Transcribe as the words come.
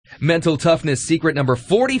Mental toughness secret number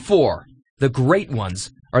 44. The great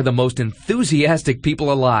ones are the most enthusiastic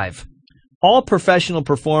people alive. All professional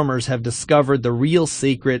performers have discovered the real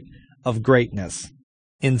secret of greatness: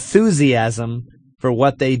 enthusiasm for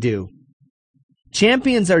what they do.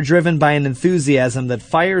 Champions are driven by an enthusiasm that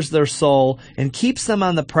fires their soul and keeps them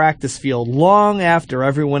on the practice field long after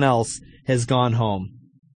everyone else has gone home.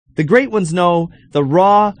 The great ones know the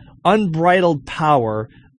raw, unbridled power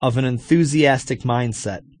of an enthusiastic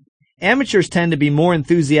mindset. Amateurs tend to be more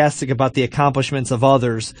enthusiastic about the accomplishments of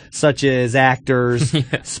others, such as actors,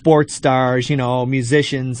 sports stars,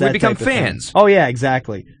 musicians. We become fans. Oh, yeah,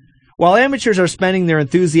 exactly. While amateurs are spending their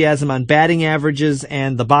enthusiasm on batting averages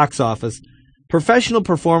and the box office, professional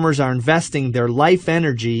performers are investing their life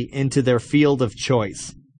energy into their field of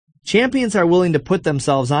choice. Champions are willing to put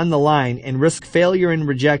themselves on the line and risk failure and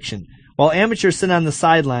rejection, while amateurs sit on the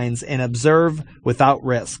sidelines and observe without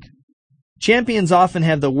risk. Champions often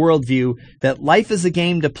have the worldview that life is a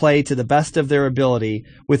game to play to the best of their ability,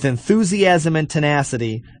 with enthusiasm and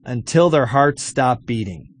tenacity, until their hearts stop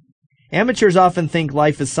beating. Amateurs often think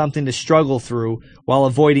life is something to struggle through while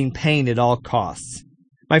avoiding pain at all costs.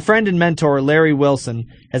 My friend and mentor, Larry Wilson,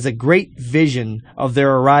 has a great vision of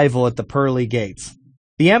their arrival at the pearly gates.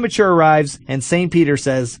 The amateur arrives, and St. Peter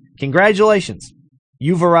says, "Congratulations,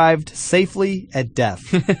 you've arrived safely at death."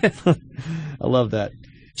 I love that.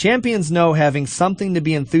 Champions know having something to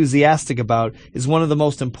be enthusiastic about is one of the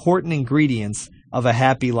most important ingredients of a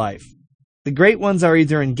happy life. The great ones are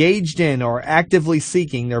either engaged in or actively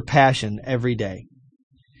seeking their passion every day.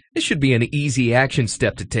 This should be an easy action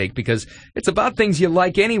step to take because it's about things you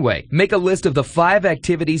like anyway. Make a list of the 5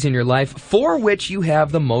 activities in your life for which you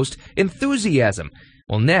have the most enthusiasm.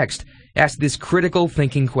 Well, next, ask this critical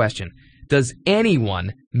thinking question. Does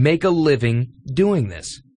anyone make a living doing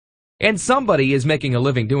this? And somebody is making a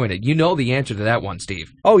living doing it. You know the answer to that one,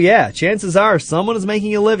 Steve. Oh, yeah. Chances are someone is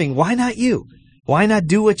making a living. Why not you? Why not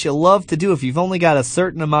do what you love to do if you've only got a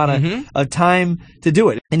certain amount of time to do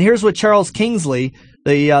it? And here's what Charles Kingsley,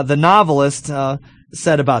 the novelist,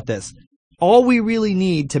 said about this. All we really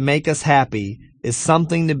need to make us happy is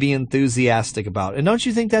something to be enthusiastic about. And don't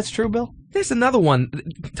you think that's true, Bill? There's another one.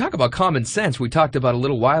 Talk about common sense we talked about a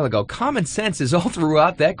little while ago. Common sense is all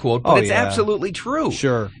throughout that quote, but it's absolutely true.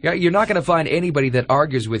 Sure. You're not going to find anybody that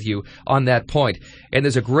argues with you on that point. And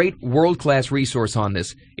there's a great world-class resource on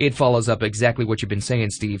this. It follows up exactly what you've been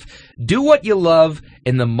saying, Steve. Do what you love,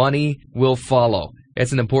 and the money will follow.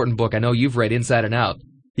 It's an important book. I know you've read inside and out.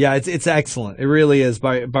 Yeah, it's excellent. It really is,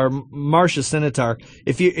 by Marcia Sinitar.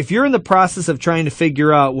 If you're in the process of trying to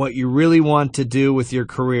figure out what you really want to do with your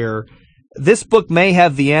career, this book may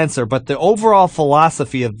have the answer, but the overall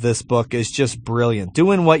philosophy of this book is just brilliant.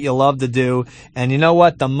 Doing what you love to do, and you know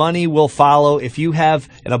what? The money will follow. If you have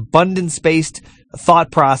an abundance-based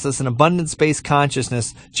thought process, an abundance-based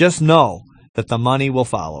consciousness, just know that the money will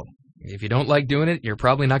follow. If you don't like doing it, you're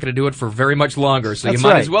probably not going to do it for very much longer, so That's you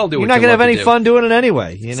might right. as well do it. You're not going to have any fun doing it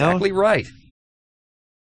anyway, you know? Exactly right.